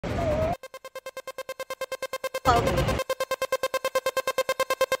folks.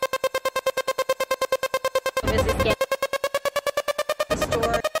 This is getting the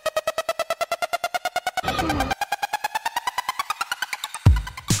store.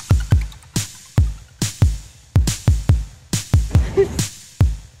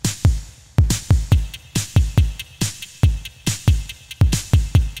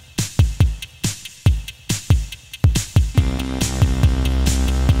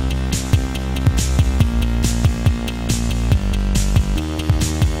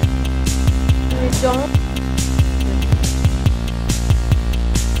 Don't.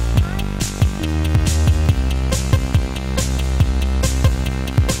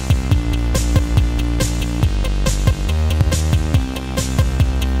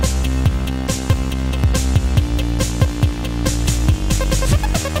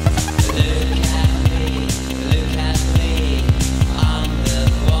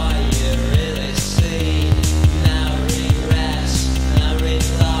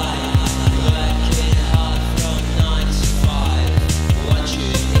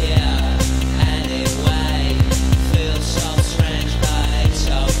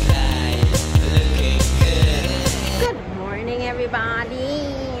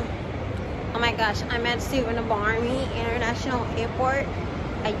 Oh my gosh, I'm at Stephen Barney International Airport.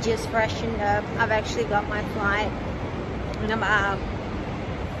 I just freshened up. I've actually got my flight in about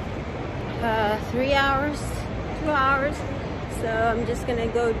 3 hours, 2 hours. So I'm just gonna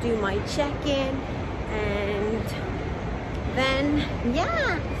go do my check-in and then,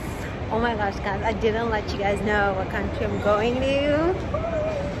 yeah. Oh my gosh, guys, I didn't let you guys know what country I'm going to.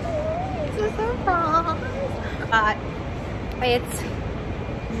 It's a surprise. It's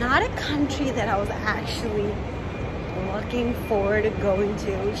not a country that I was actually looking forward to going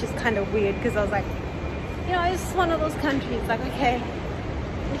to, which is kind of weird because I was like, you know, it's one of those countries like, okay,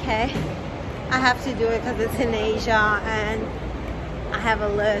 I have to do it because it's in Asia and I have a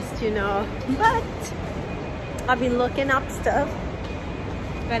list, you know. But I've been looking up stuff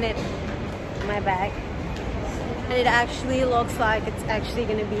and it's in my bag, and it actually looks like it's actually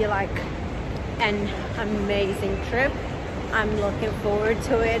going to be like an amazing trip. I'm looking forward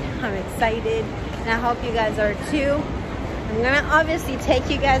to it. I'm excited, and I hope you guys are too. I'm gonna obviously take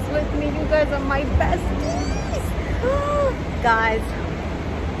you guys with me. You guys are my besties. Guys,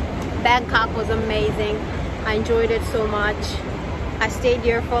 Bangkok was amazing. I enjoyed it so much. I stayed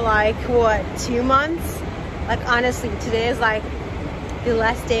here for like, what, 2 months? Like, honestly, today is like the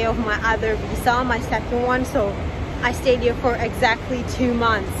last day of my other visa, my second one. So I stayed here for exactly 2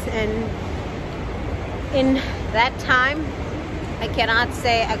 months, and in that time, I cannot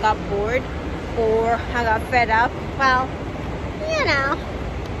say I got bored or I got fed up. Well, you know,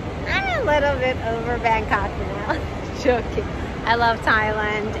 I'm a little bit over Bangkok now. Joking. I love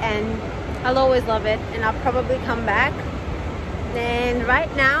Thailand and I'll always love it, and I'll probably come back. And right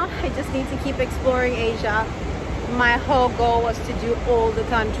now, I just need to keep exploring Asia. My whole goal was to do all the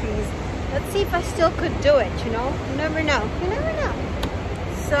countries. Let's see if I still could do it, you know? You never know. You never know.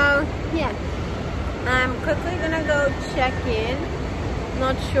 So, yeah. I'm quickly gonna go check in.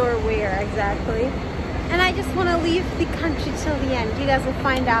 Not sure where exactly. And I just want to leave the country till the end. You guys will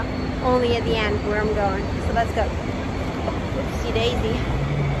find out only at the end where I'm going. So let's go. Oopsie daisy.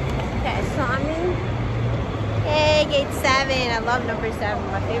 Okay, so I'm in gate 7. I love number 7,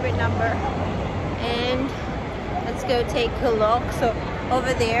 my favorite number. And let's go take a look. So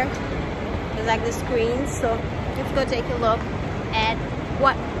over there, there's like the screen. So let's go take a look at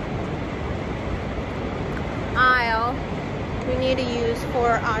what aisle we need to use for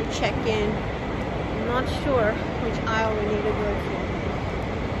our check-in. I'm not sure which aisle we need to go to.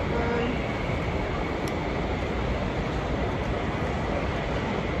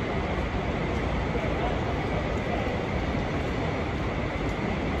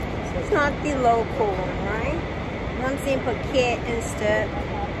 This is not the local one, right? I'm seeing Phuket and stuff.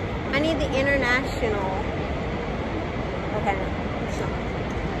 I need the international. Okay, it's not.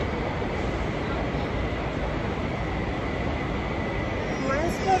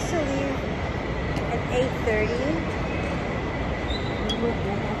 I'm supposed to leave at 8:30.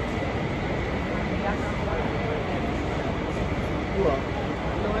 Oh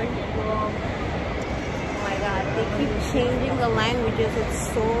my god, they keep changing the languages. It's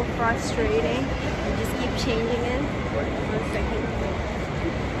so frustrating. They just keep changing it. 1 second.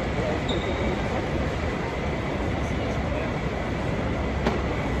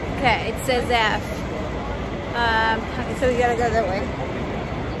 Okay, it says F. Okay, so we gotta go that way.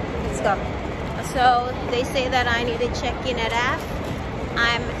 Let's go. So they say that I need to check in at F.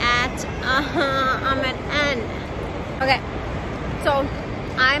 I'm at N. Okay, so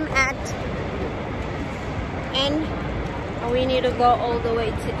I'm at N, and we need to go all the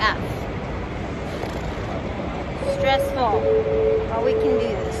way to F. Stressful, but we can do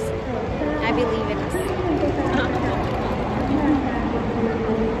this. I believe in us.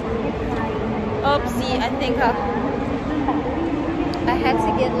 Oopsie, I think I had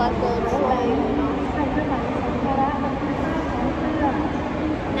to get like a tray.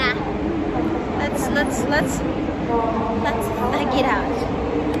 Nah, let's figure it out.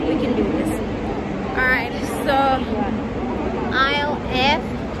 We can do this. Alright, so aisle F.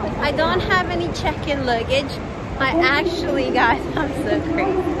 I don't have any check-in luggage. I actually, guys, I'm so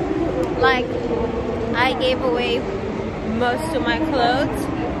crazy. Like, I gave away most of my clothes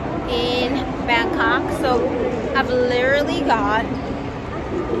in Bangkok, so I've literally got,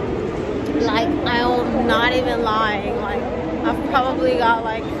 like, I'm not even lying, like, I've probably got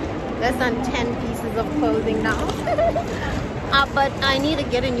like less than 10 pieces of clothing now. But I need to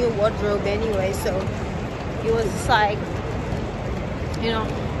get a new wardrobe anyway, so it was just like, you know,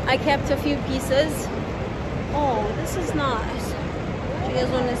 I kept a few pieces. Oh, this is nice. Do you guys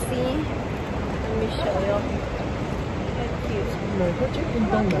want to see? Let me show you. How cute.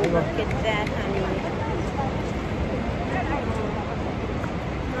 Look at that, honey.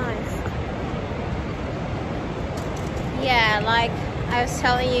 Nice. Yeah, like I was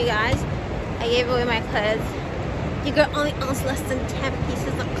telling you guys, I gave away my clothes. You could only own less than 10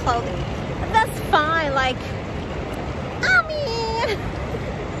 pieces of clothing. But that's fine, like, I mean,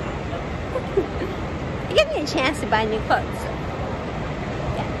 it gave me a chance to buy new clothes. So,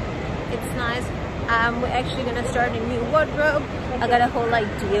 yeah, it's nice. We're actually gonna start a new wardrobe. I got a whole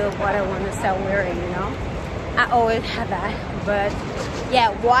idea of what I want to start wearing, you know. I always have that, but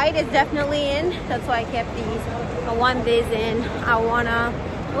yeah, white is definitely in. That's why I kept these. I want these in. I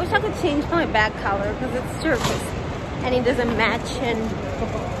wish I could change my bag color because it's turquoise and it doesn't match, and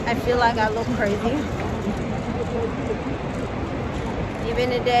I feel like I look crazy. Even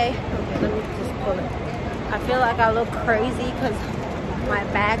today, okay, let me just pull it. I feel like I look crazy because my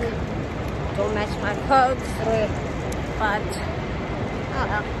bag don't match my clothes, but I don't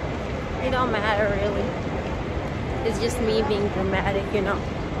know. It don't matter really. It's just me being dramatic, you know.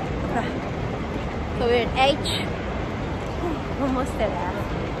 Okay. So we're in H. Almost at F.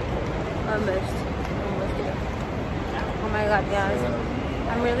 Almost there. Oh my god, guys.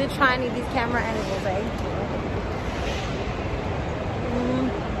 I'm really trying to these camera angles, eh?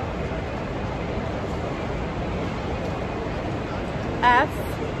 F.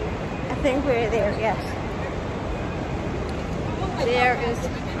 I think we're there, yes. There is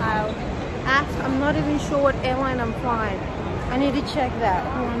aisle F. I'm not even sure what airline I'm flying. I need to check that.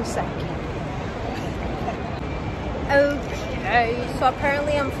 1 second. Okay, so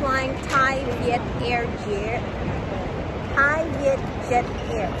apparently I'm flying Thai Viet Air Jet. Thai Viet Jet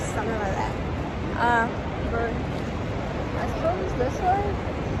Air, something like that. I suppose this way.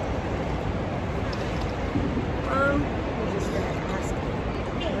 I'm just gonna ask.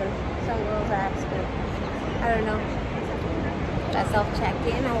 Some girls asking. I don't know. That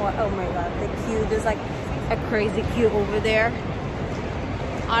self-check-in or what? Oh my god, the queue. There's like a crazy queue over there.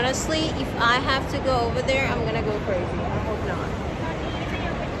 Honestly, if I have to go over there, I'm gonna go crazy. I hope not.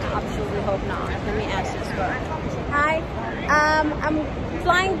 I absolutely hope not. Let me ask this girl. Hi, I'm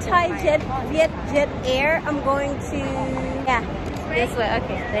flying Thai Viet Jet Air. I'm going to, yeah, this way.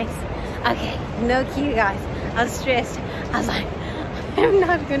 Okay, thanks. Okay, no queue, guys. I was stressed. I was like, I'm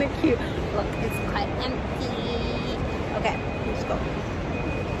not gonna queue. Look, it's quite empty. Okay, let's go.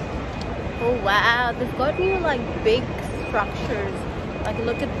 Oh wow, they've got new like big structures. Like,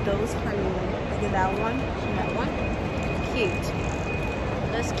 look at those, honey. Look at that one. That one. Cute.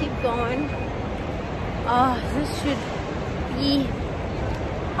 Let's keep going. Oh, this should be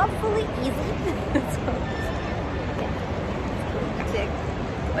hopefully easy. So, yeah.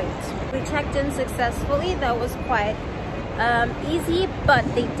 Wait. We checked in successfully. That was quite easy, but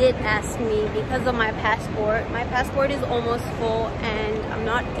they did ask me because of my passport. My passport is almost full and I'm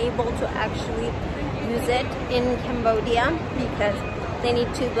not able to actually use it in Cambodia because they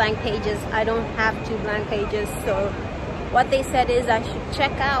need 2 blank pages. I don't have 2 blank pages, so what they said is I should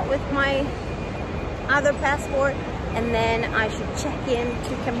check out with my other passport and then I should check in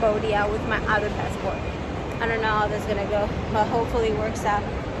to Cambodia with my other passport. I don't know how this is gonna go, but hopefully it works out.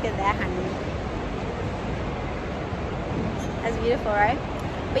 Look at that, honey. That's beautiful, right?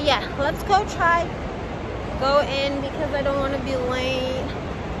 But yeah, let's go go in because I don't want to be late.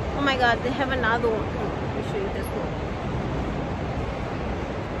 Oh my god, they have another one. Let me show you this one.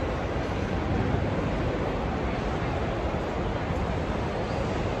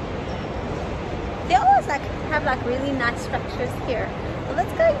 They always like have like really nice structures here. So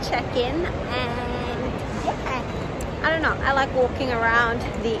let's go check in and yeah. I don't know, I like walking around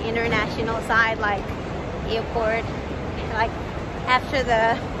the international side, like airport, like after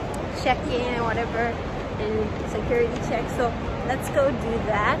the check-in or whatever and security check. So let's go do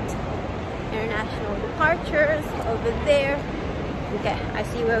that. International departures over there. Okay, I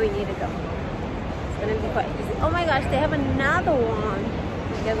see where we need to go. It's gonna be quite easy. Oh my gosh, they have another one.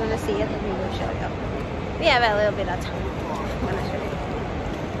 You guys wanna see it? Let me go show you. We have a little bit of time. I'm gonna show you.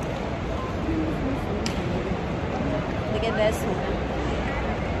 Look at this one.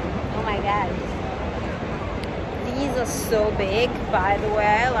 Oh my god. These are so big, by the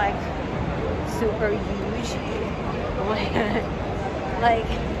way, like super huge. Oh my god. Like,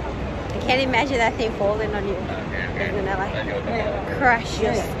 I can't imagine that thing falling on you. It's gonna like crush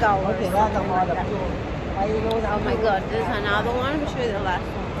your skull or something like that. Oh my god, there's another one. Let me show you the last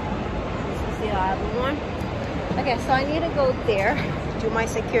one. This is the other one. Okay, so I need to go there, do my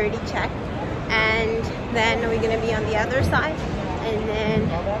security check, and then we're gonna be on the other side, and then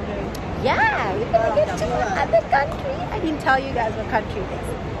yeah, we're gonna get to another country. I didn't tell you guys what country it is.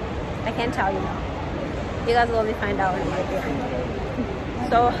 I can't tell you now. You guys will only find out when we're there.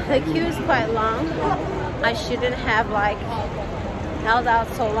 So the queue is quite long. I shouldn't have like held out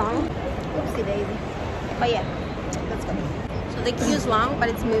so long. Oopsie daisy. But yeah, let's go. So the queue is long, but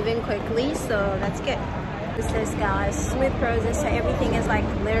it's moving quickly, so that's good. This is, guys, smooth process. So everything is like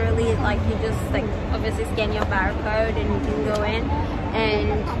literally like you just like obviously scan your barcode and you can go in.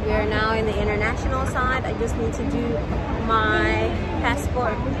 And we're now in the international side. I just need to do my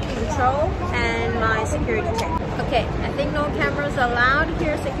passport control and my security check. Okay, I think no cameras allowed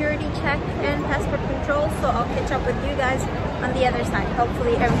here, security check and passport control, so I'll catch up with you guys on the other side.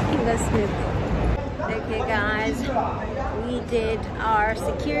 Hopefully everything goes smoothly. Okay guys, we did our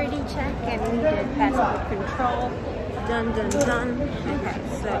security check and we did passport control. Done, done, done. Okay,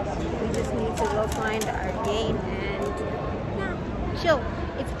 so we just need to go find our gate and chill.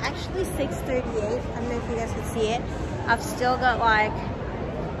 It's actually 6:38. I don't know if you guys can see it. I've still got like,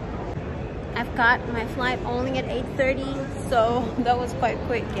 I've got my flight only at 8:30, so that was quite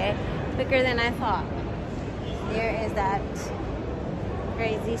quick, eh? Quicker than I thought. There is that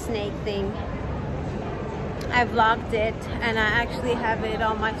crazy snake thing. I vlogged it and I actually have it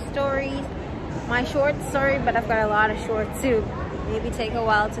on my stories, my shorts, sorry, but I've got a lot of shorts too. Maybe take a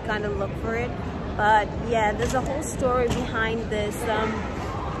while to kind of look for it. But yeah, there's a whole story behind this.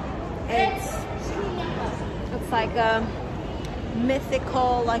 It's like a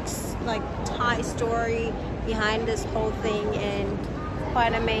mythical, like Thai story behind this whole thing, and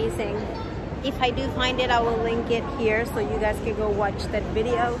quite amazing. If I do find it, I will link it here so you guys can go watch that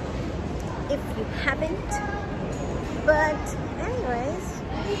video if you haven't. But anyways,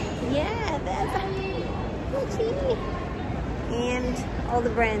 yeah, that's Gucci and all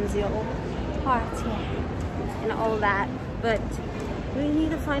the brands, y'all. Parts, yeah, and all that. But we need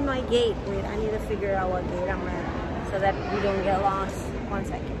to find my gate. Wait, I need to figure out what gate I'm at so that we don't get lost. 1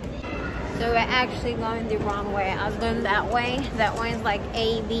 second. So we're actually going the wrong way. I was going that way. That one is like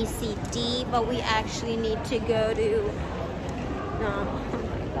A, B, C, D, but we actually need to go to, no, oh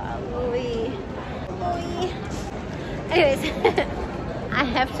my god, Louis. Anyways, I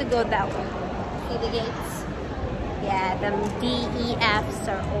have to go that way. See the gates? Yeah, them D, E, F's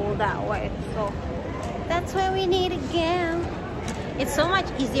are all that way. So that's where we need to go. It's so much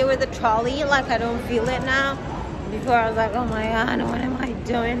easier with the trolley. Like, I don't feel it now. Before I was like, oh my god, what am I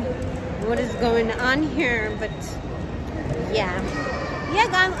doing? What is going on here? But yeah,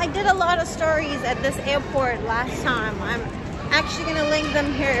 guys, I did a lot of stories at this airport last time. I'm actually gonna link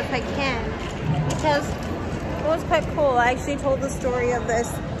them here if I can, because it was quite cool. I actually told the story of this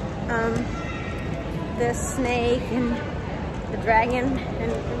this snake and the dragon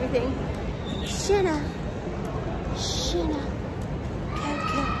and everything. Shina.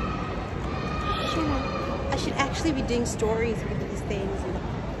 Okay. Shina. I should actually be doing stories with these things.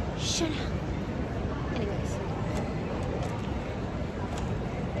 Shut up. Anyways,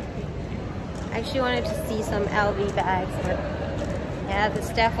 I actually wanted to see some LV bags, but yeah, the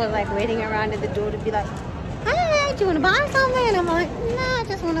staff was like waiting around at the door to be like, "Hey, do you want to buy something?" And I'm like, "Nah, I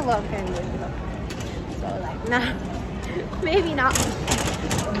just want to look." And so like, nah, maybe not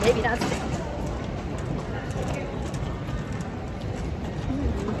today.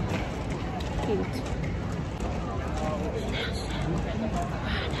 Cute.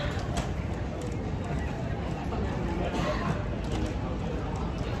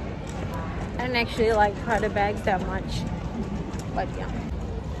 I don't actually like Prada bags that much, but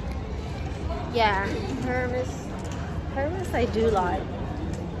yeah, Hermes I do like.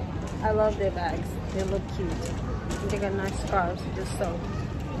 I love their bags. They look cute. They got nice scarves, just so.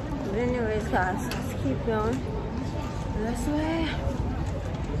 But anyways, guys, let's keep going. This way.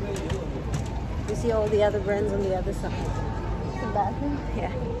 You see all the other brands on the other side. The bathroom?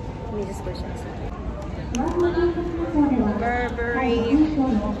 Yeah. Let me just push outside. Burberry.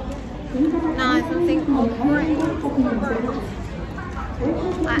 No, I don't think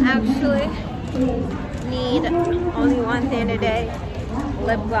I actually need only one thing today.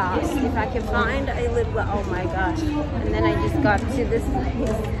 Lip gloss. If I can find a lip gloss. Oh my gosh. And then I just got to this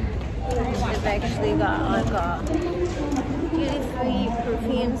place. They've actually got like a duty-free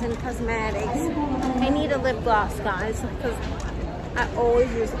perfumes and cosmetics. I need a lip gloss, guys, because I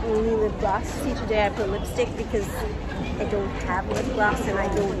always use only lip gloss. See, today I put lipstick because I don't have lip gloss and I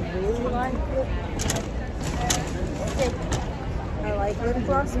don't really like lipstick. I like lip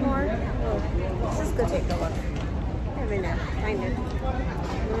gloss more. Oh, let's just go take a look. Every now, kind of.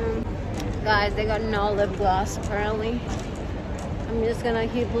 Guys, they got no lip gloss apparently. I'm just gonna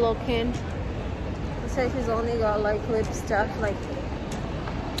keep looking. It says she's only got like lip stuff, like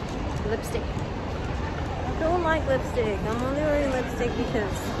lipstick. I don't like lipstick. I'm only wearing lipstick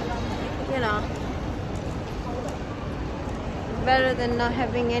because, you know, it's better than not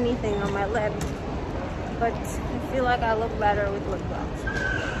having anything on my lip. But I feel like I look better with lip gloss.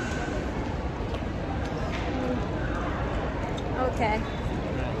 Okay.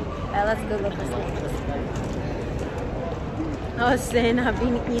 Let's go look for snacks. I was saying I've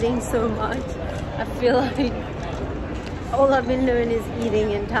been eating so much. I feel like all I've been doing is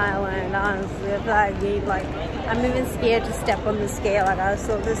eating in Thailand, honestly. I feel like I gained, like, I'm even scared to step on the scale. Like, I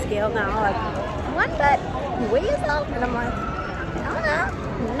saw the scale now, like, what the? Weigh yourself? And I'm like,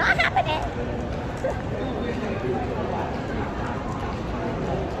 no, not happening.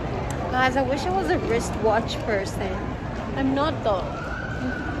 Guys, I wish I was a wristwatch person. I'm not though.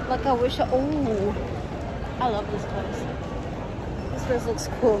 Like, I wish oh, I love this place. This place looks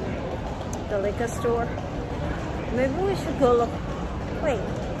cool. The liquor store. Maybe we should go look. Wait.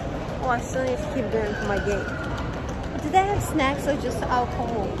 Oh, I still need to keep going for my gate. Do they have snacks or just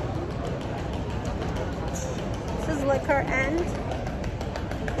alcohol? This is liquor and...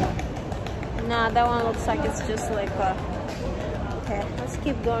 Nah, that one looks like it's just liquor. Okay, let's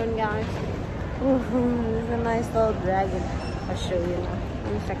keep going, guys. Ooh, there's a nice little dragon. I'll show you now.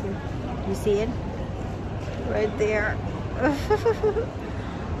 In a second. You see it? Right there.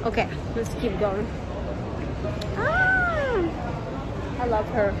 Okay, let's keep going. Ah, I love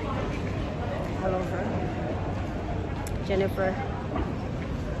her. I love her. Jennifer.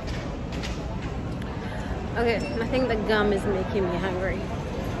 Okay, I think the gum is making me hungry.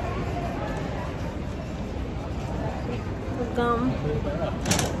 The gum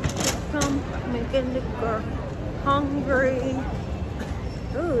making the girl hungry.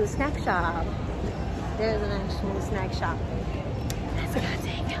 Ooh, snack shop. There's an actual snack shop. Let's go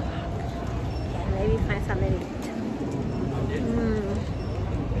take a look. Maybe find something to eat.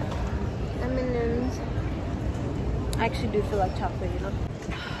 M&M's. I actually do feel like chocolate, you know.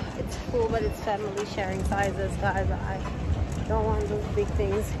 It's cool, but it's family sharing sizes, guys. I don't want those big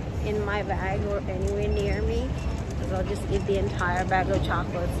things in my bag or anywhere near me, because I'll just eat the entire bag of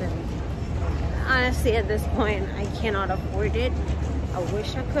chocolates. And honestly, at this point, I cannot afford it. I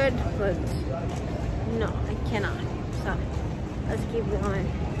wish I could, but no, I cannot. So let's keep going.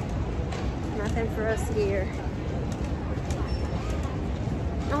 Nothing for us here.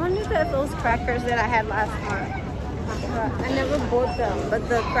 I wonder if those crackers that I had last month. I never bought them, but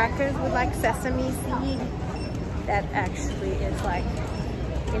the crackers with like sesame seed, that actually is like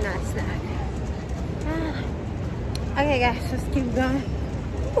a nice snack. Okay guys, let's keep going.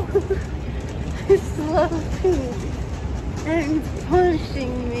 It's slowing and it's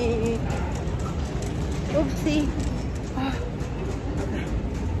pushing me. Oopsie. Oh. Okay.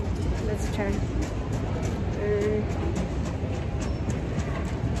 Let's turn.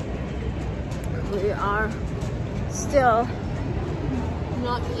 We are still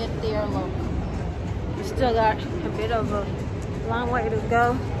not yet there, look. We still got a bit of a long way to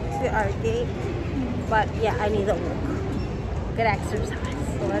go to our gate. But yeah, I need a walk. Good exercise.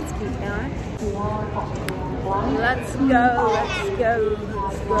 So let's keep going. Let's go, let's go,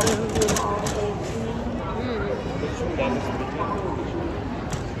 let's go.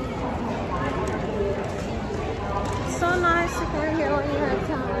 So nice to come here when you have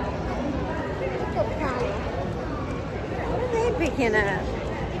time. Look at Prana. What are they picking up?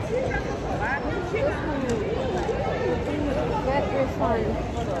 That is fun.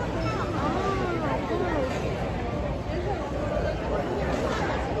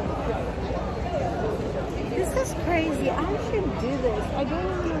 This is crazy. I should do this. I don't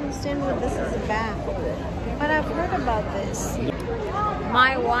even understand what this is about, but I've heard about this.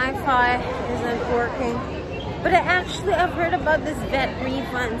 My Wi-Fi isn't working. But I've heard about this vet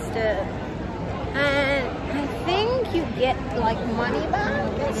refund stuff, and I think you get like money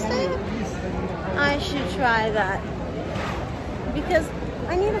back instead. I should try that because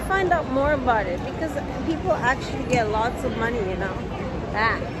I need to find out more about it, because people actually get lots of money, you know,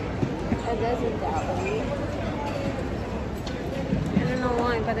 back. That doesn't doubt me. I don't know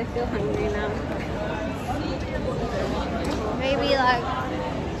why, but I feel hungry now. Maybe like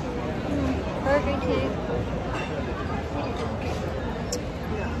Burger King.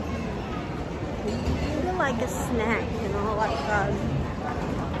 Maybe like a snack, you know, like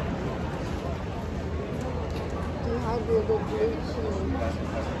dehydrated blue cheese.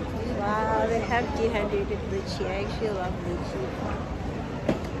 Wow, they have dehydrated blue cheese. I actually love blue cheese.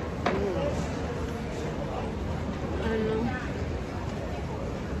 I don't know.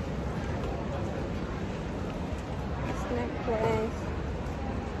 Snack place.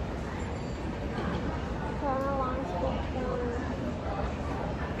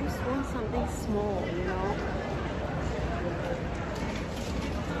 I just want something small, you know.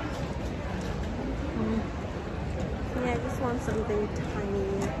 Yeah, I just want something tiny,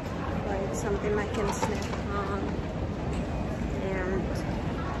 like something I can snack on. And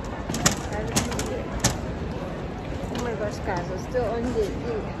that is it. Oh my gosh, guys, I'm still on the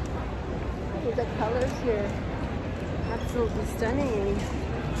with the colors here. Absolutely stunning.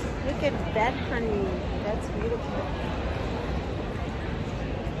 Look at that, honey. That's beautiful.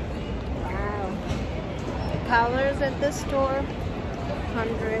 Wow. The colors at the store,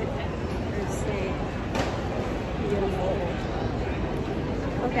 100%. Beautiful.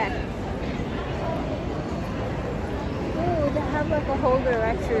 Okay. Oh, they have like a whole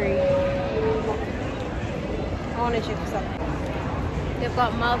directory. I want to check this out. They've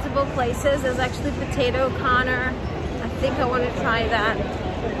got multiple places. There's actually Potato Corner. I think I want to try that.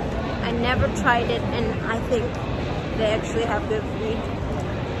 I never tried it, and I think they actually have good food.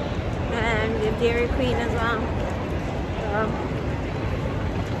 And the Dairy Queen as well.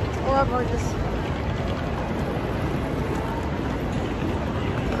 Or we'll just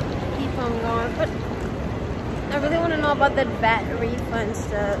keep on going. But I really want to know about that VAT refund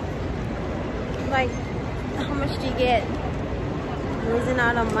stuff. Like, how much do you get? I'm losing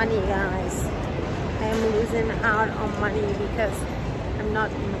out on money, guys. I am losing out on money because I'm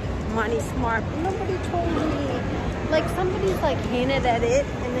not money smart. Nobody told me. Like, somebody's like hinted at it,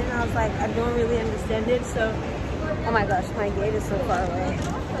 and then I was like, I don't really understand it. So, oh my gosh, my gate is so far away.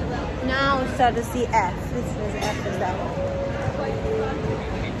 Now I start to see F. This is F is that one.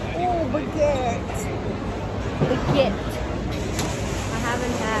 Oh, baguette. Baguette. I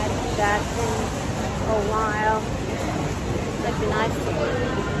haven't had that in a while. Like the nice food.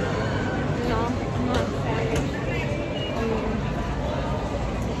 No, I'm not a fan.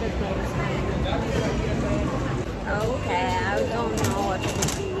 Okay, I don't know what to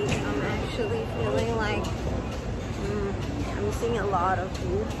eat. I'm actually feeling like I'm missing a lot of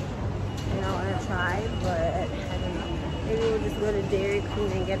food, and I want to try, but I don't know. Maybe we'll just go to Dairy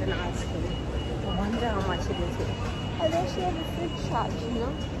Queen and get an ice cream. I wonder how much it is here. Oh, they actually have a fruit charge, you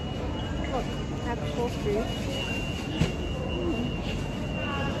know? Look, actual fruit.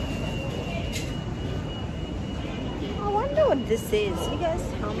 I wonder what this is. You guys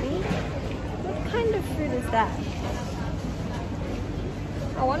tell me. What kind of fruit is that?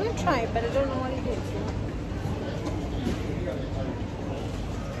 I want to try it, but I don't know what it is.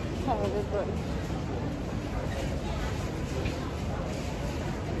 Probably good.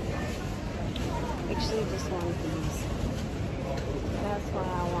 Actually, just one of these. That's what I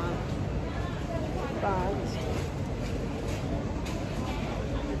want.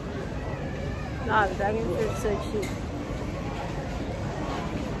 But the dragon fruit's so cheap.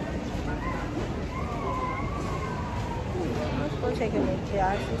 Let's go take a look here. I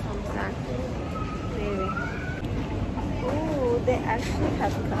see some snacks. Maybe. Ooh, they actually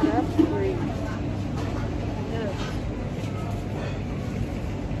have cut up fruit. Look.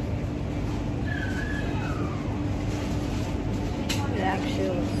 It actually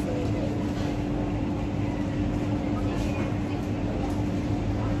looks so good.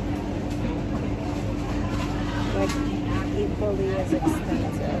 Like equally as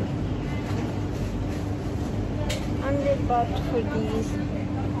expensive. $100 for these.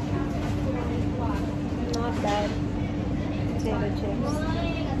 Not bad. Potato chips.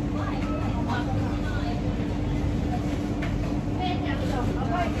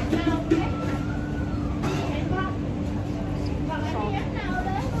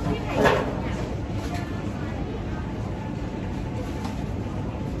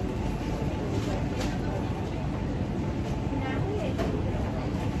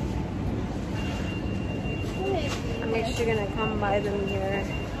 you're gonna come buy them here.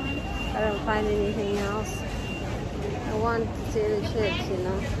 I don't find anything else. I want potato chips, you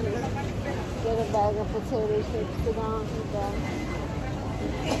know. Just get a bag of potato chips, sit down, eat them.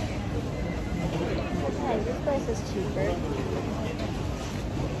 Hey, this place is cheaper.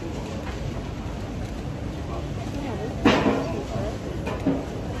 Yeah, this place is cheaper.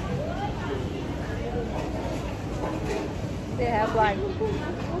 They have like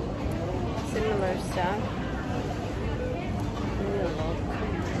similar stuff.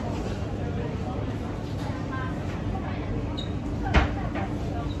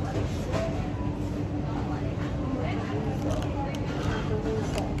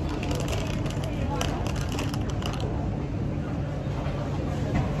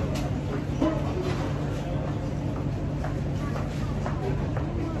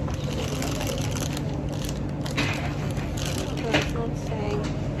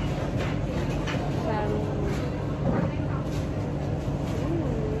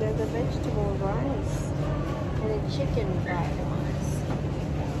 Vegetable rice and a chicken fried rice.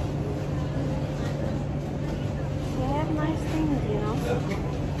 They have nice things, you know.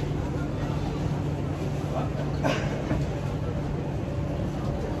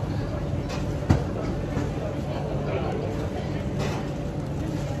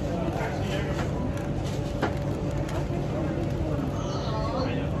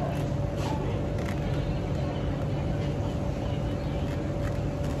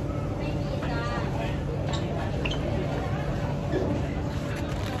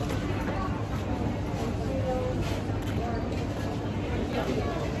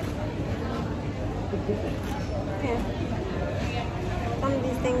 Yeah. Some of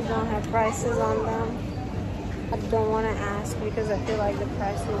these things don't have prices on them. I don't want to ask because I feel like the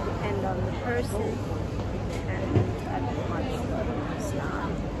price will depend on the person. And I don't want to stop.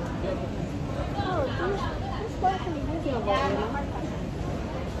 Oh, this price is reasonable, you know?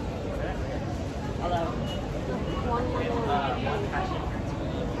 Hello. One.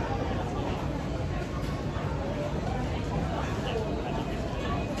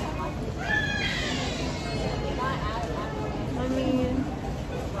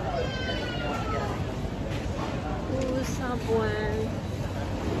 Subway.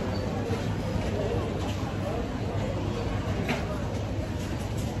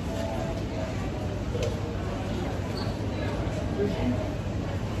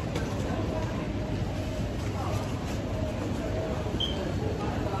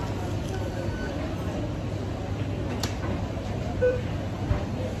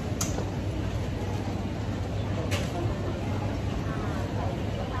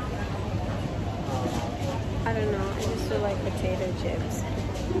 I don't know, I just feel like potato chips.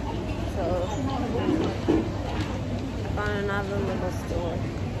 So, I found another little store.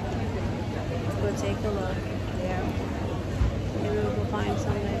 Let's go take a look. Yeah. Maybe we'll find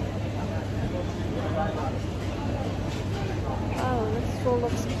something. Oh, this store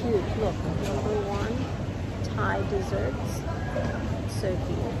looks cute. Look, number 1, Thai desserts. So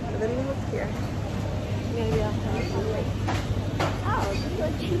cute. But let me look here. Maybe I'll have something. Oh, these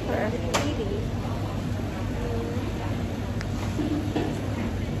are cheaper. 80.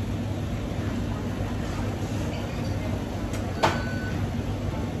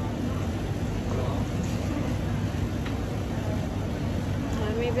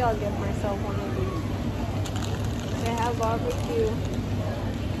 Maybe I'll get myself one of these. They have barbecue,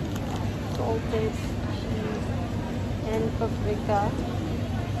 salted cheese, and paprika.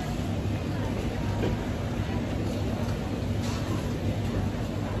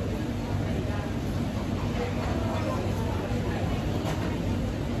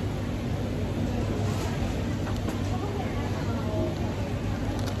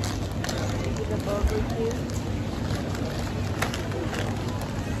 The barbecue.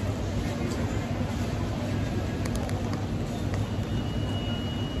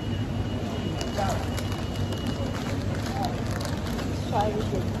 Try to get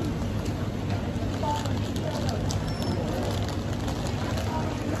these.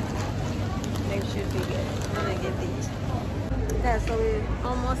 They should be good. I'm gonna get these. Yeah, so we're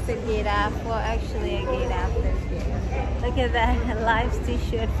almost a gate after. Well, actually a gate after. Look at that Life's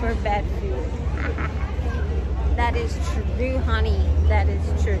t-shirt for bad food. That is true, honey. That is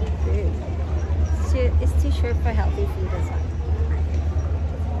true. It's t-shirt for healthy food as well.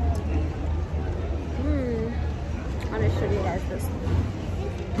 I'm gonna show you guys this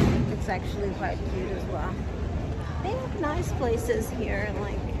one. It's actually quite cute as well. They have nice places here.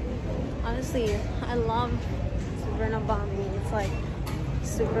 Like, honestly, I love Bami. It's like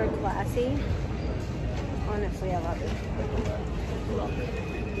super classy. Honestly, I love it. Look,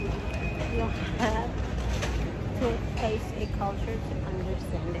 you have to pay place a culture to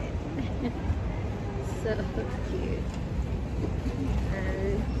understand it. So cute.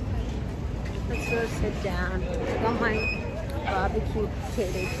 And let's go sit down. I got my barbecue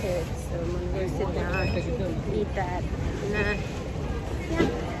potato chips, so I'm gonna go sit down, eat that. And then, yeah,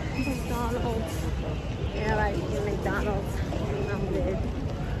 McDonald's. Yeah, like McDonald's. I'm good.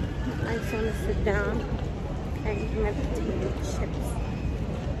 I just want to sit down and eat my potato chips.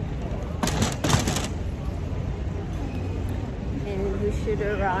 And we should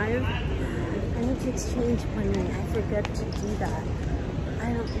arrive. I need to exchange money. I forgot to do that.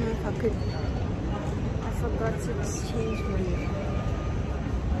 I don't know if I could. I forgot to exchange money.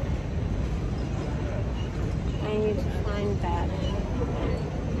 I need to find that.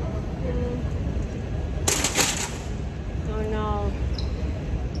 Oh no.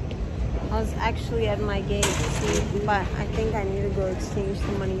 I was actually at my gate, see, but I think I need to go exchange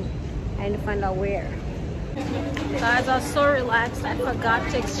the money. I need to find out where. Guys, I was so relaxed, I forgot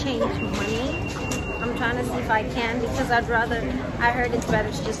to exchange money. I'm trying to see if I can, because I heard it's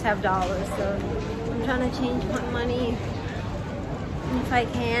better to just have dollars. So I'm trying to change my money if I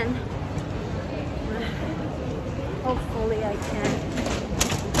can. Hopefully I can.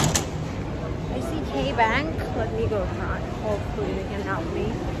 I see K-Bank. Let me go try. Hopefully they can help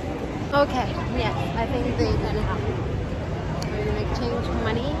me. Okay, yes, I think they're gonna help me. We're gonna exchange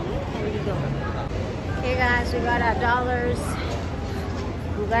money and we go. Okay guys, we got our dollars.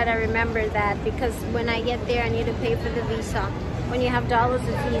 We gotta remember that, because when I get there I need to pay for the visa. When you have dollars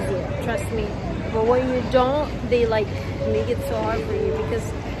it's easier, trust me. But when you don't, they like make it so hard for you,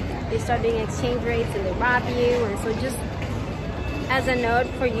 because they start doing exchange rates and they rob you. And so just as a note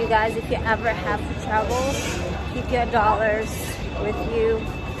for you guys, if you ever have to travel, keep your dollars with you.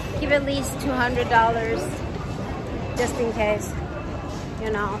 Keep at least $200 just in case,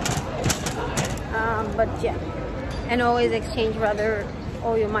 you know. But yeah, and always exchange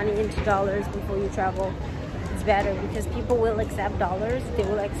all your money into dollars before you travel. It's better, because people will accept dollars. They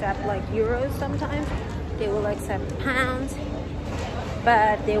will accept like euros sometimes. They will accept pounds,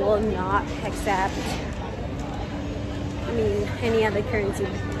 but they will not accept, I mean, any other currency.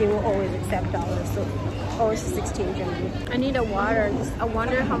 They will always accept dollars. So always just exchange your money. I need a water. I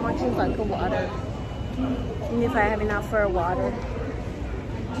wonder how much is like a water. And if I have enough for a water.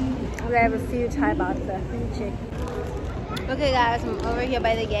 I have a few Thai baht. Let me check. Okay guys, I'm over here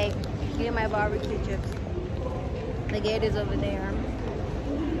by the gate getting my barbecue chips. The gate is over there.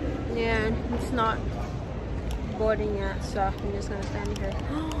 Yeah, it's not boarding yet, so I'm just gonna stand here.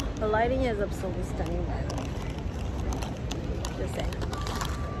 The lighting is absolutely stunning, by the way. Just saying.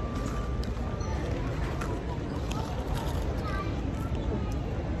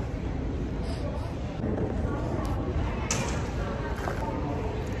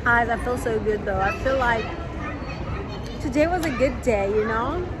 Guys, I feel so good though. I feel like today was a good day, you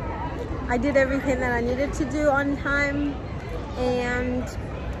know? I did everything that I needed to do on time, and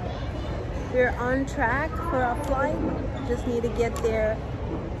we're on track for our flight. Just need to get there,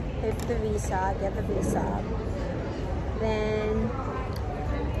 get the visa, then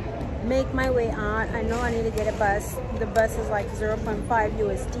make my way out. I know I need to get a bus. The bus is like 0.5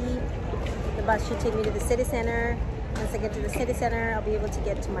 USD. The bus should take me to the city center. Once I get to the city center, I'll be able to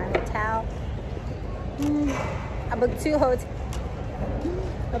get to my hotel. I booked two hotels.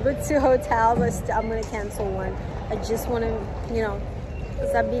 I'm gonna cancel one. I just want to, you know,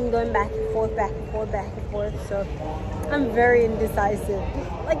 because I've been going back and forth. So I'm very indecisive.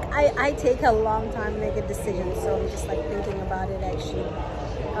 Like I take a long time to make a decision. So I'm just like thinking about it actually.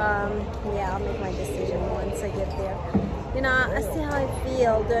 Yeah, I'll make my decision once I get there. You know, I see how I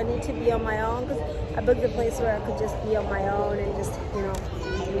feel. Do I need to be on my own? Because I booked a place where I could just be on my own and just, you know,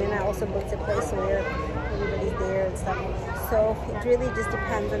 and then I also booked a place where everybody's there and stuff. So it really just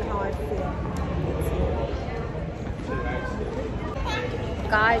depends on how I feel.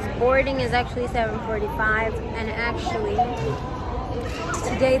 Guys, boarding is actually 7:45, and actually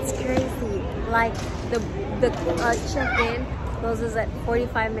today it's crazy. Like the check-in closes at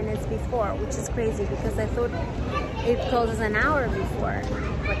 45 minutes before, which is crazy because I thought it closes an hour before.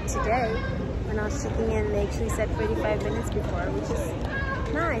 But today, when I was checking in, they actually said 45 minutes before, which is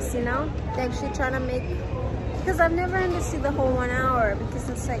nice, you know? They're actually trying to make, because I've never understood the whole 1 hour, because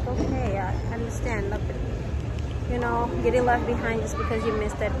it's like, okay, I understand, but, you know, getting left behind just because you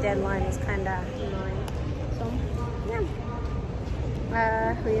missed that deadline is kind of annoying. So, yeah.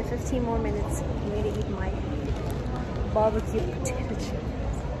 We have 15 more minutes for me to eat my barbecue potato chips.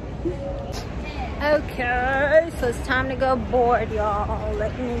 Okay, so it's time to go board, y'all.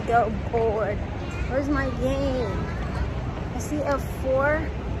 Let me go board. Where's my game? I see F4,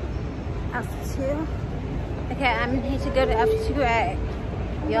 F2, Okay, I need to go to F2A.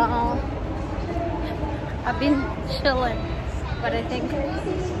 Y'all, I've been chilling, but I think I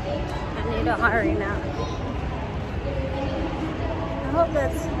need to hurry now. I hope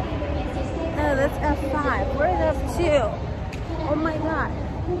that's, no, that's F5. Where's F2? Oh my God.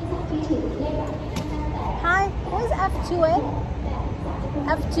 Hi, where's F2A?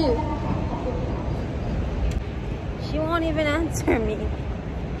 F2. She won't even answer me.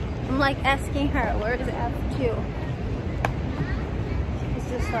 I'm like asking her, where is F2? She's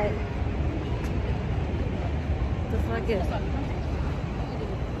just like, the fuck is it?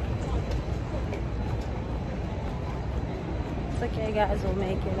 It's okay, guys, we'll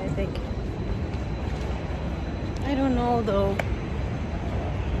make it, I think. I don't know though.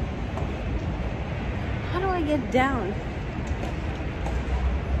 How do I get down?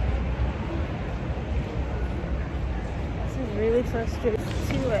 This is really frustrating.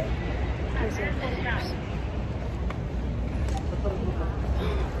 To it.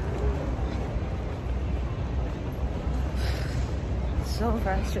 So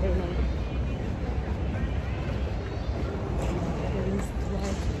frustrating.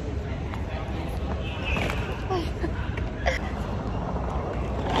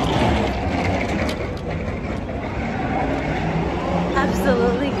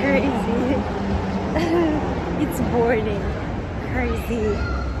 Absolutely crazy. It's boarding. Crazy.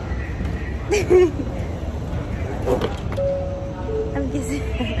 I'm guessing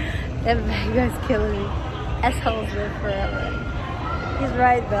that bag guy's killing me. Assholes live forever. He's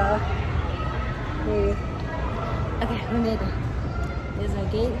right though. Maybe. Okay, we made it. There's our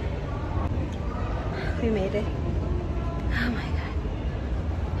gate. We made it. Oh my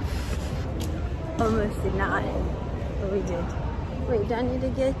God. Almost did not. But we did. Wait, do I need to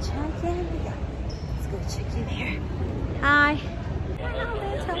get checked in? Yeah. Let's go check in here. Hi. Wow,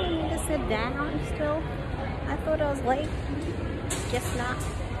 they're telling me to sit down still. I thought I was late. Guess not.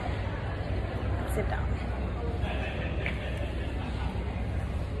 Sit down.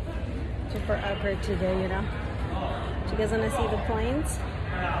 Super awkward today, you know. Do you guys want to see the planes?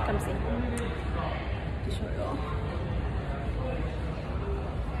 Come see. To show you all.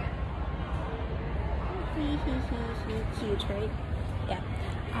 Cute, right? Yeah.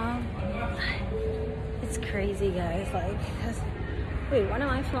 It's crazy, guys. Like, wait, what am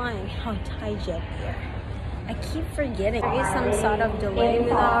I flying? Oh, Thai jet here. I keep forgetting. There is some sort of delay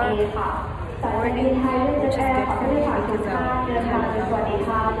with our boarding, which is good for me because I'm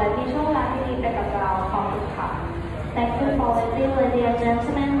Thank you for waiting, ladies and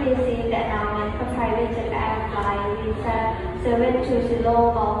gentlemen. We see the announcement for private jet airline visa 720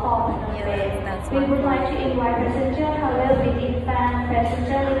 Bangkok Thailand. We would like to invite passengers travel with infant,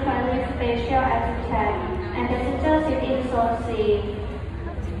 passenger requiring special assistance, and passengers in zone C,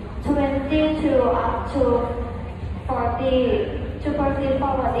 20 to up to 40. To proceed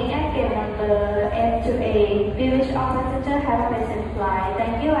forwarding at gate number F to A, we wish all passengers have a pleasant flight.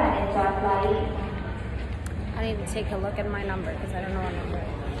 Thank you and enjoy flight. I need to take a look at my number because I don't know what number.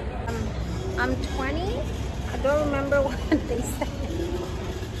 I'm 20. I don't remember what they said.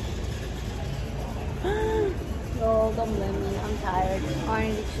 Oh, don't blame me. I'm tired. I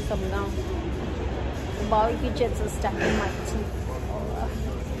need to chew some now. The barbecue chips are stuck in my teeth.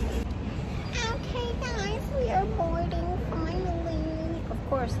 Okay, guys, we are boarding finally. Of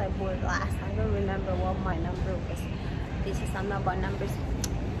course, I boarded last. I don't remember what my number was. This is not about numbers.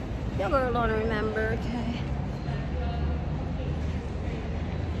 Your girl don't remember. Okay.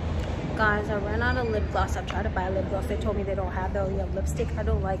 Guys, I ran out of lip gloss. I tried to buy lip gloss. They told me they don't have that. They have lipstick. I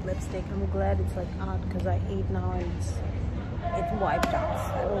don't like lipstick. I'm glad it's like out because I ate now and it's wiped out.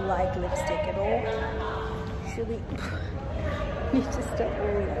 I don't like lipstick at all. Actually, need to stop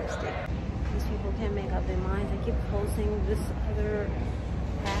wearing lipstick. These people can't make up their minds. I keep closing this other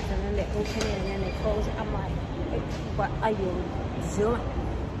pack and then they open it and then they close it. I'm like, what are you doing?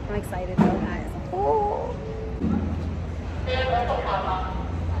 I'm excited though, guys. Oh.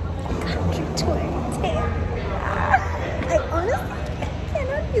 Country 22. I honestly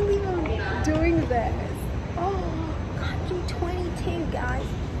cannot believe I'm doing this. Oh, country 22, guys.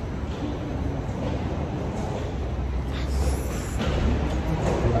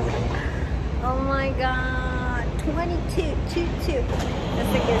 Oh my God, 22, 22.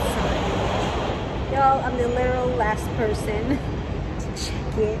 That's a good sign. Y'all, I'm the literal last person to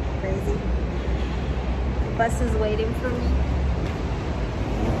check it. Crazy. The bus is waiting for me.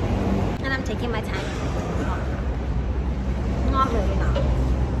 And I'm taking my time. Not really, not.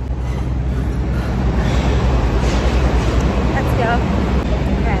 Let's go.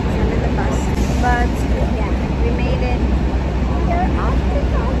 Okay, I'm in the bus. But yeah, we made it. We are off to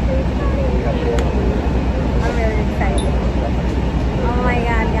country 22. I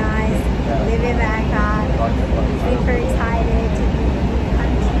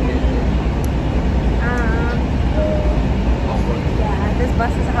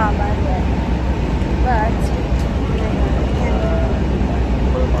bus is hot bus yet. But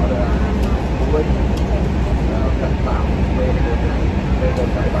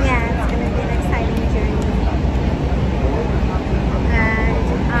yeah, it's gonna be an exciting journey. And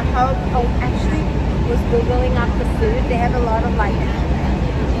I hope, oh, actually was googling up the food. They have a lot of like,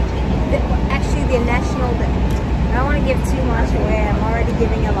 actually the national, I don't want to give too much away. I'm already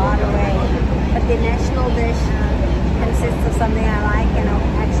giving a lot away. But the national dish consists of something I like, and I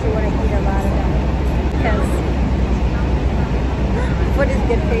actually want to eat a lot of them. Because food is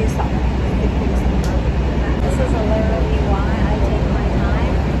good for yourself. Good for yourself. This is literally why I take my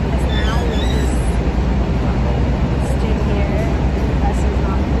time. Because now we just stood here. The bus is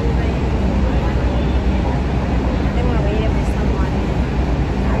not moving. I think we're waiting for someone.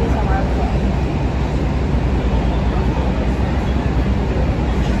 Maybe some airplane.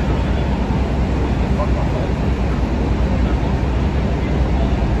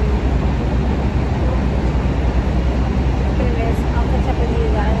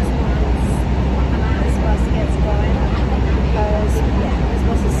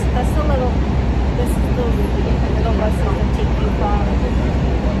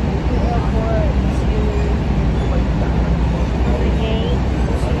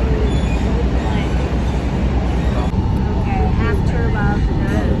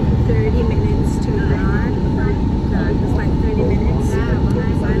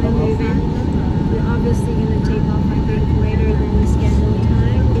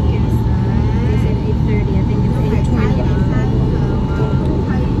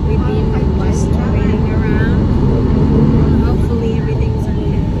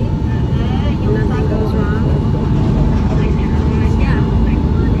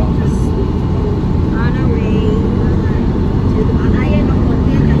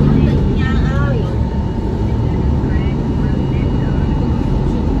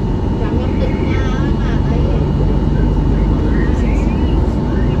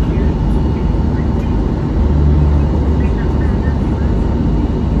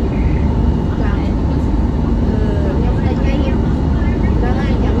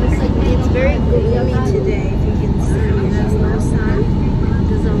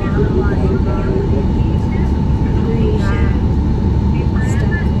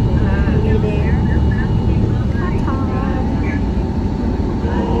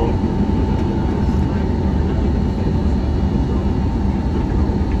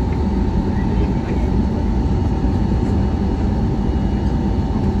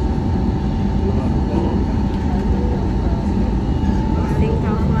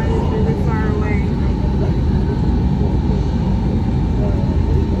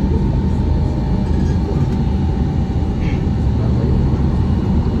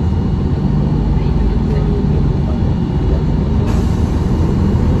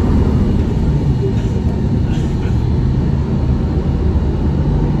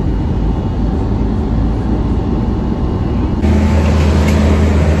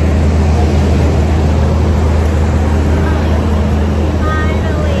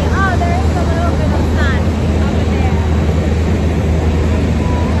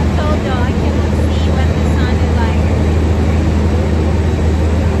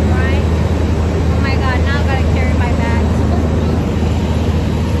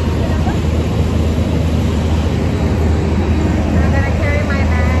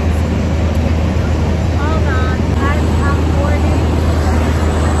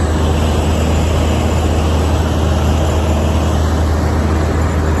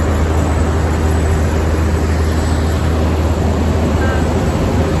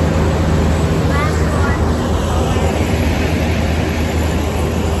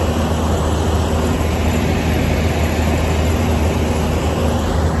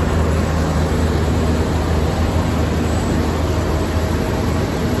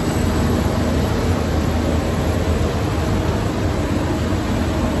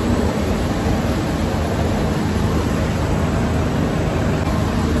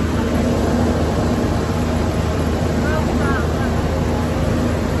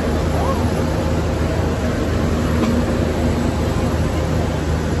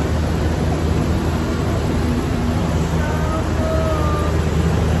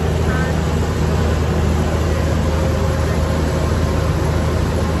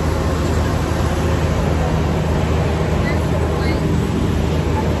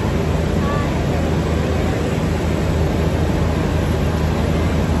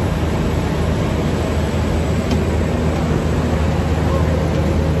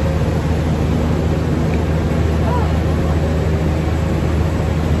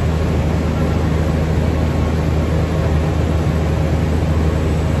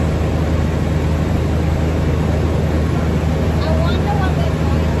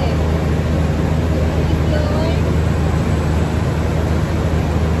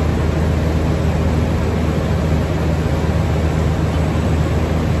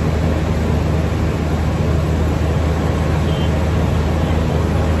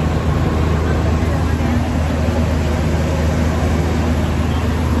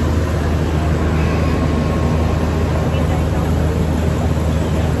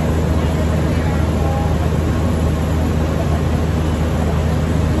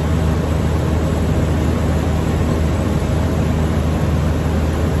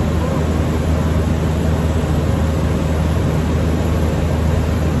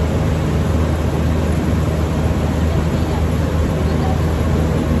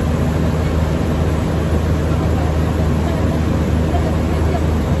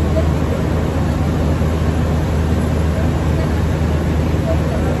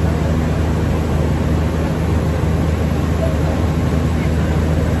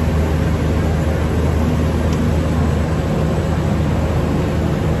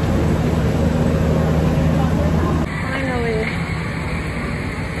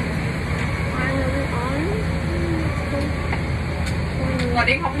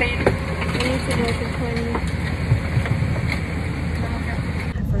 Boarding complete. I need to go to 20.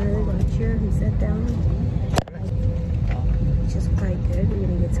 I finally got here. He sat down. Which is quite good. We're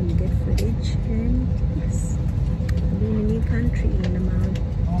gonna get some good footage. And yes, we're in a new country in about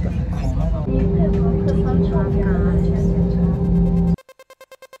taking off, guys.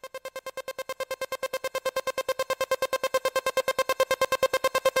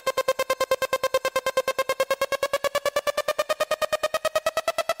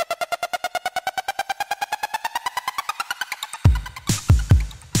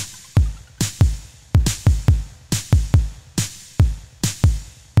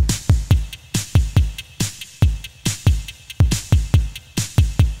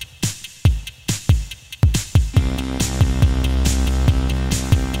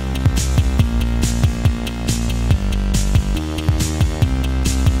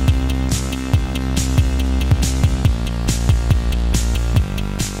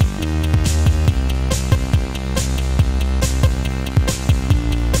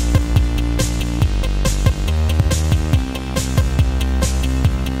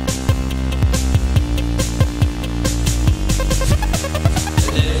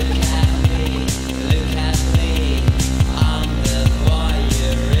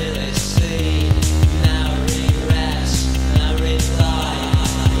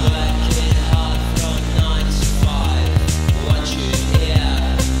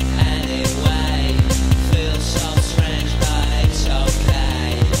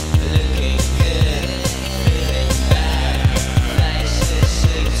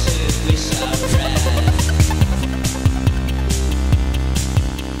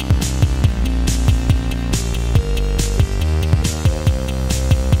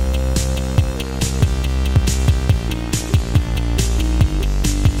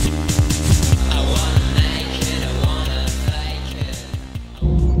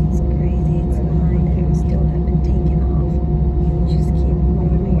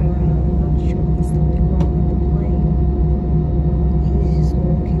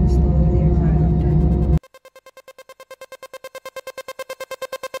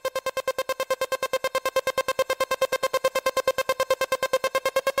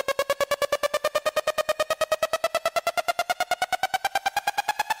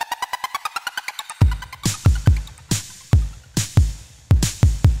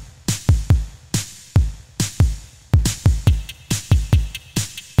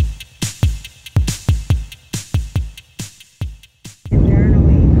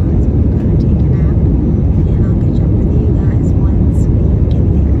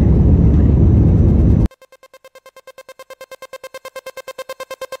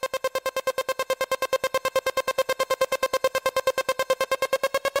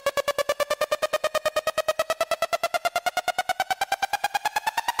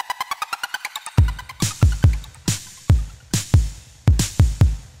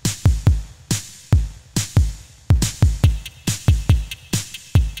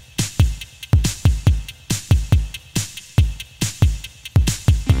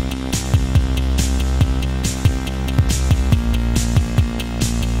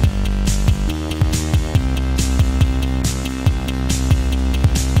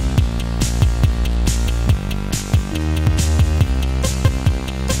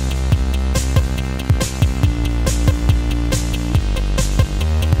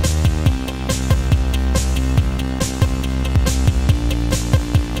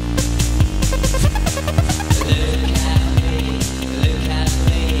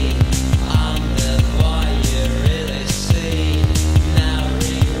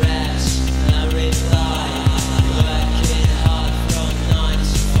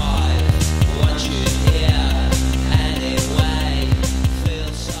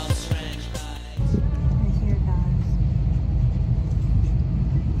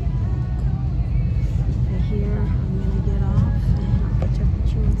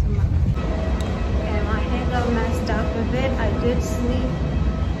 good sleep,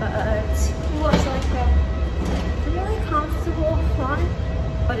 but it was like a really comfortable flight,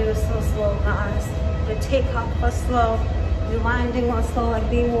 but it was so slow, guys. The takeoff was slow, the landing was slow. Like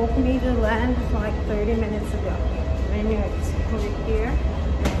they woke me to land like 30 minutes ago. Anyways, over here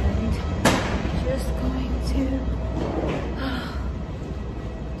and just going to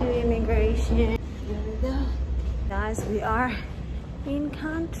do immigration. Here we go, guys. We are in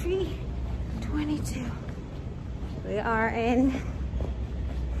country 22. We are in,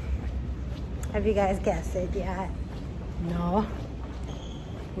 have you guys guessed it yet? No.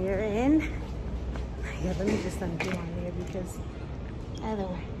 We're in, yeah, let me just undo on here because either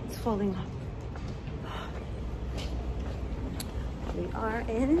way, it's folding up. We are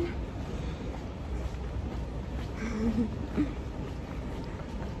in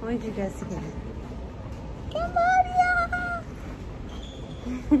what did you guys see? Cambodia!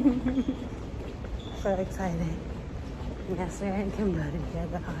 So exciting. Yes, we're in Cambodia,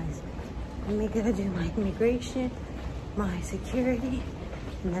 guys. Let me go do my immigration, my security,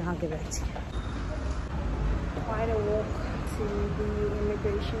 and then I'll get back to you. Quite a walk to the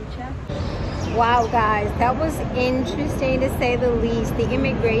immigration check. Wow, guys, that was interesting to say the least. The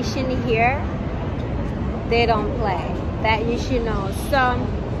immigration here, they don't play. That you should know. So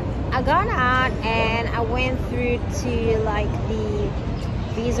I got out and I went through to like the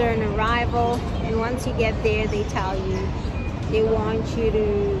visa and arrival, and once you get there, they tell you they want you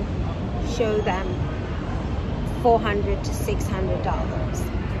to show them $400 to $600.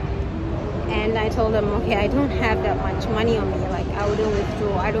 And I told them, okay, I don't have that much money on me. Like, I wouldn't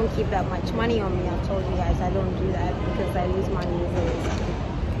withdraw. I don't keep that much money on me. I told you guys I don't do that because I lose money easily.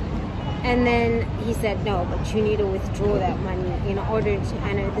 And then he said, no, but you need to withdraw that money in order to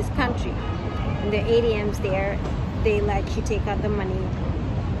enter this country. And the ATMs there, they let you take out the money.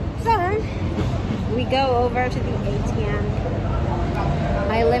 So we go over to the ATM.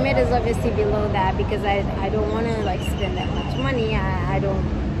 My limit is obviously below that because I don't want to like spend that much money. I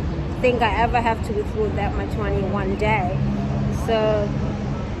don't think I ever have to withdraw that much money one day. So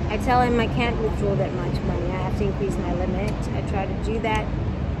I tell him I can't withdraw that much money. I have to increase my limit. I try to do that.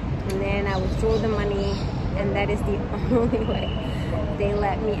 And then I withdraw the money, and that is the only way they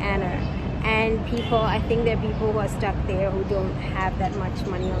let me enter. And people, I think there are people who are stuck there who don't have that much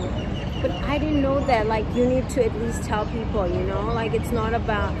money on them. But I didn't know that. Like, you need to at least tell people, you know? Like, it's not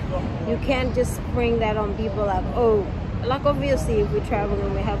about, you can't just spring that on people like, oh, like obviously if we travel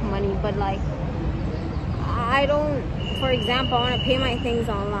and we have money, but like, I don't, for example, I want to pay my things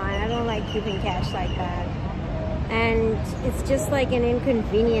online. I don't like keeping cash like that. And it's just like an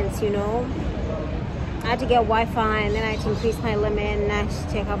inconvenience, you know? I had to get Wi-Fi, and then I had to increase my limit, and I had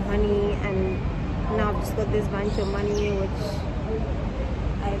to take out money, and now I've just got this bunch of money, which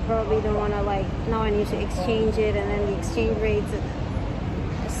I probably don't want to, like, now I need to exchange it, and then the exchange rates,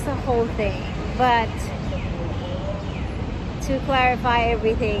 it's the whole thing. But to clarify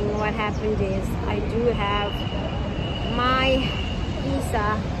everything, what happened is I do have my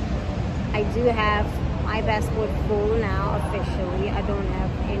visa, I do have my passport full now officially. I don't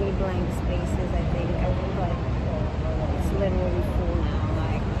have any blank spaces. I think it's literally full now,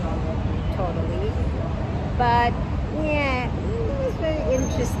 like totally. But yeah, it was very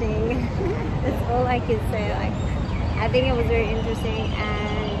interesting. That's all I can say. Like, I think it was very interesting,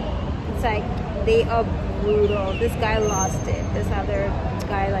 and it's like they are brutal. This guy lost it. This other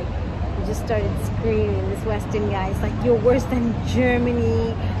guy, like, he just started screaming. This Western guy is like, "You're worse than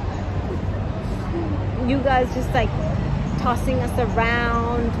Germany. You guys just like tossing us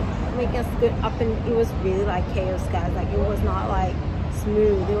around, making us go up," and it was really like chaos, guys. Like, it was not like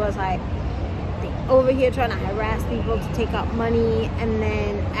smooth. It was like over here trying to harass people to take out money, and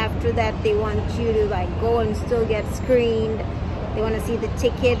then after that they want you to like go and still get screened. They want to see the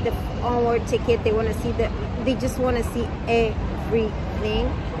ticket, the onward ticket. They want to see they just want to see everything.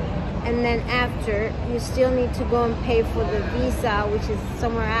 And then after, you still need to go and pay for the visa, which is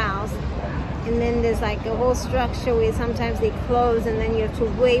somewhere else. And then there's like a whole structure where sometimes they close, and then you have to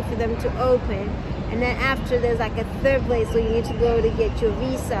wait for them to open. And then after, there's like a third place where you need to go to get your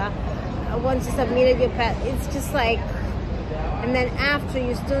visa. Once you submitted your it's just like, and then after,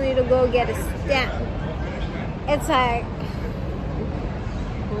 you still need to go get a stamp. It's like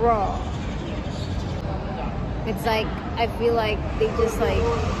raw. It's like, I feel like they just like,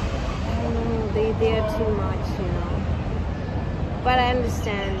 I don't know, they're too much, you know. But I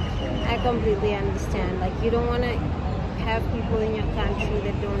understand. I completely understand. Like, you don't want to have people in your country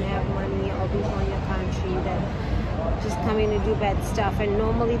that don't have money, or people in your country that just come in to do bad stuff. And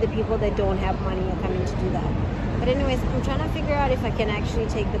normally the people that don't have money are coming to do that. But anyways, I'm trying to figure out if I can actually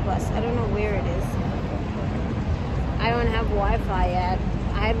take the bus. I don't know where it is. I don't have Wi-Fi yet.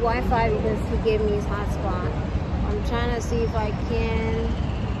 I had Wi-Fi because he gave me his hotspot. I'm trying to see if I can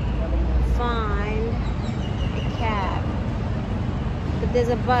find a cab. But there's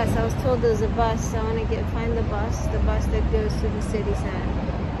a bus. I was told there's a bus. I want to find the bus that goes to the city center.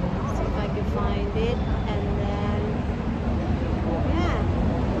 See if I can find it, and then yeah,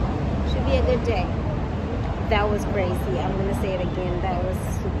 should be a good day. That was crazy. I'm gonna say it again. That was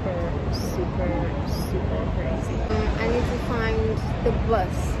super, super, super crazy. I need to find the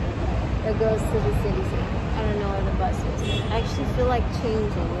bus that goes to the city center. I don't know where the bus is. I actually feel like changing,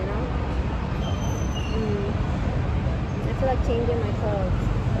 you know? I feel like changing my clothes.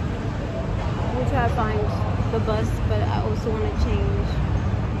 Let me try to find the bus, but I also want to change.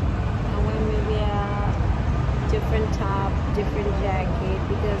 I want maybe a different top, different jacket,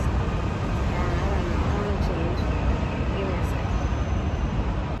 because yeah, I don't know, I want to change. Give me a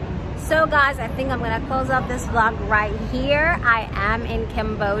second. So guys, I think I'm gonna close up this vlog right here. I am in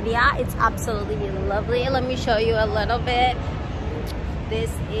Cambodia. It's absolutely lovely. Let me show you a little bit.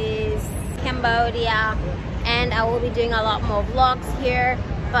 This is Cambodia, and I will be doing a lot more vlogs here,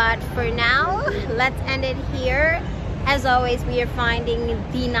 but for now let's end it here. As always, we are finding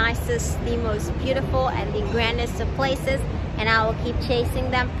the nicest, the most beautiful, and the grandest of places, and I will keep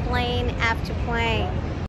chasing them plane after plane.